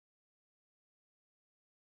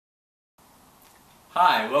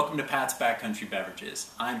Hi, welcome to Pat's Backcountry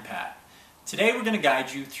Beverages. I'm Pat. Today we're going to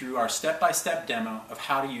guide you through our step-by-step demo of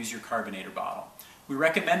how to use your Carbonator bottle. We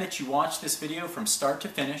recommend that you watch this video from start to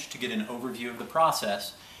finish to get an overview of the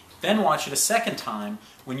process, then watch it a second time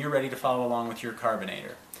when you're ready to follow along with your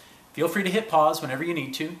Carbonator. Feel free to hit pause whenever you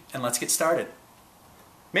need to, and let's get started.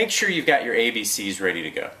 Make sure you've got your ABCs ready to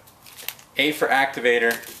go. A for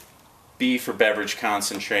activator, B for beverage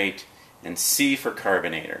concentrate, and C for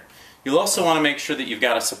carbonator. You'll also want to make sure that you've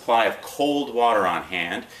got a supply of cold water on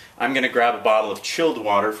hand. I'm going to grab a bottle of chilled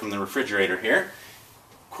water from the refrigerator here.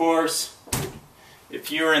 Of course,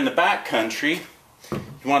 if you're in the backcountry,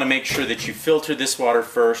 you want to make sure that you filtered this water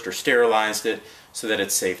first or sterilized it so that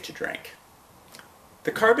it's safe to drink.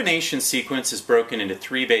 The carbonation sequence is broken into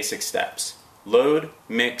three basic steps: load,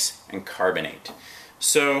 mix, and carbonate.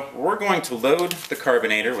 So we're going to load the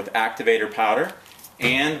carbonator with activator powder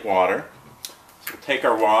and water. So we'll take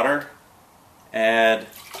our water, add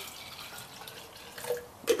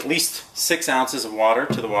at least 6 ounces of water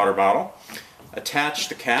to the water bottle, attach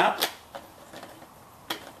the cap,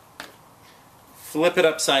 flip it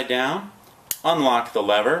upside down, unlock the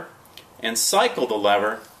lever, and cycle the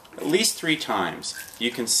lever at least 3 times. You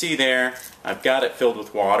can see there I've got it filled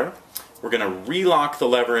with water. We're going to relock the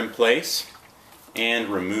lever in place and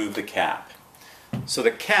remove the cap. So the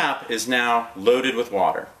cap is now loaded with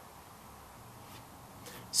water.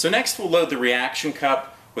 So next we'll load the reaction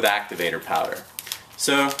cup with activator powder.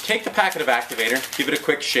 So take the packet of activator, give it a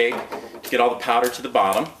quick shake, get all the powder to the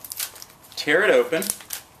bottom, tear it open,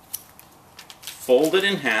 fold it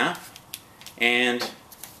in half, and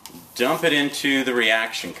dump it into the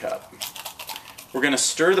reaction cup. We're going to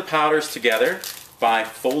stir the powders together by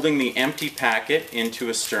folding the empty packet into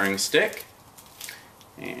a stirring stick.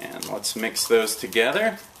 And let's mix those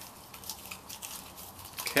together.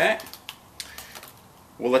 Okay.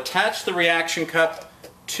 We'll attach the reaction cup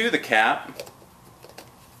to the cap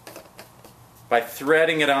by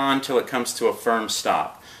threading it on till it comes to a firm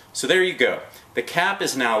stop. So there you go. The cap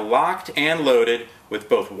is now locked and loaded with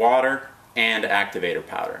both water and activator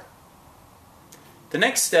powder. The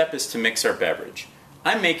next step is to mix our beverage.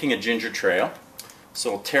 I'm making a ginger trail,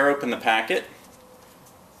 so we'll tear open the packet,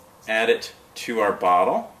 add it to our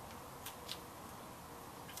bottle.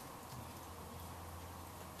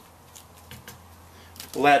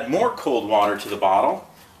 We'll add more cold water to the bottle,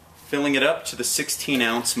 filling it up to the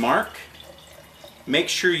 16-ounce mark. Make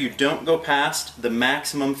sure you don't go past the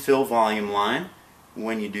maximum fill volume line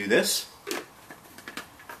when you do this.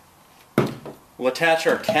 We'll attach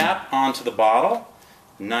our cap onto the bottle,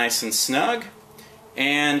 nice and snug,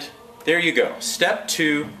 and there you go. Step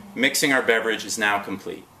 2, mixing our beverage, is now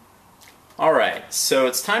complete. Alright, so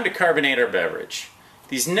it's time to carbonate our beverage.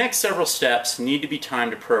 These next several steps need to be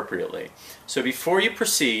timed appropriately. So before you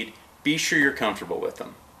proceed, be sure you're comfortable with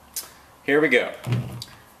them. Here we go.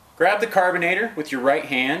 Grab the carbonator with your right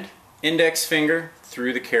hand, index finger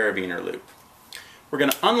through the carabiner loop. We're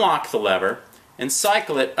going to unlock the lever and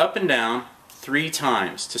cycle it up and down 3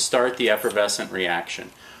 times to start the effervescent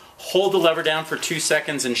reaction. Hold the lever down for 2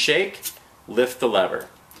 seconds and shake, lift the lever.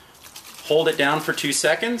 Hold it down for 2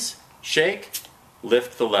 seconds, shake,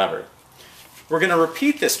 lift the lever. We're going to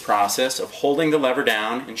repeat this process of holding the lever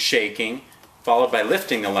down and shaking, followed by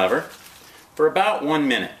lifting the lever, for about 1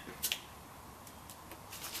 minute.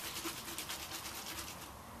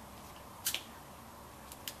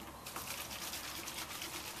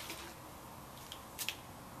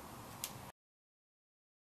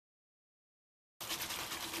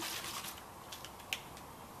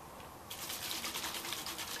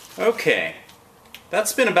 Okay,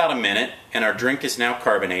 that's been about a minute and our drink is now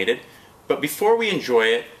carbonated, but before we enjoy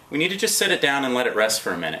it, we need to just set it down and let it rest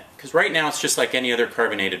for a minute, because right now it's just like any other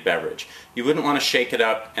carbonated beverage. You wouldn't want to shake it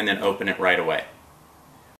up and then open it right away.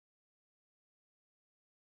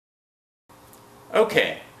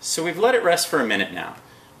 Okay, so we've let it rest for a minute now.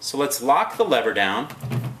 So let's lock the lever down,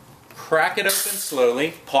 crack it open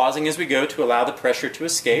slowly, pausing as we go to allow the pressure to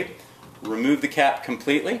escape, remove the cap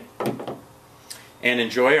completely, and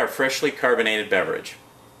enjoy our freshly carbonated beverage.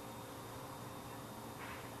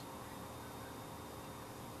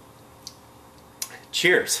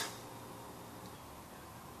 Cheers!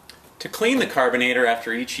 To clean the carbonator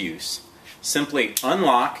after each use, simply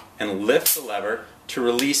unlock and lift the lever to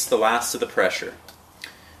release the last of the pressure.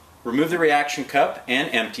 Remove the reaction cup and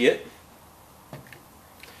empty it.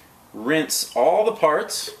 Rinse all the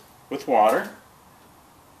parts with water.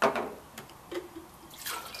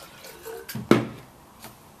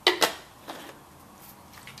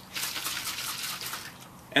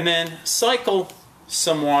 And then cycle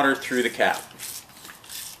some water through the cap.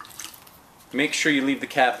 Make sure you leave the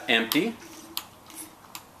cap empty.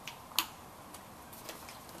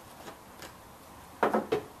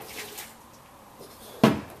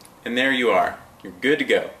 And there you are. You're good to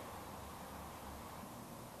go.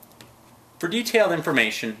 For detailed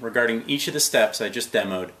information regarding each of the steps I just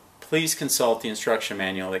demoed, please consult the instruction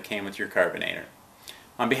manual that came with your carbonator.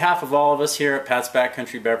 On behalf of all of us here at Pat's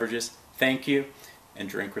Backcountry Beverages, thank you and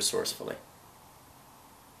drink resourcefully.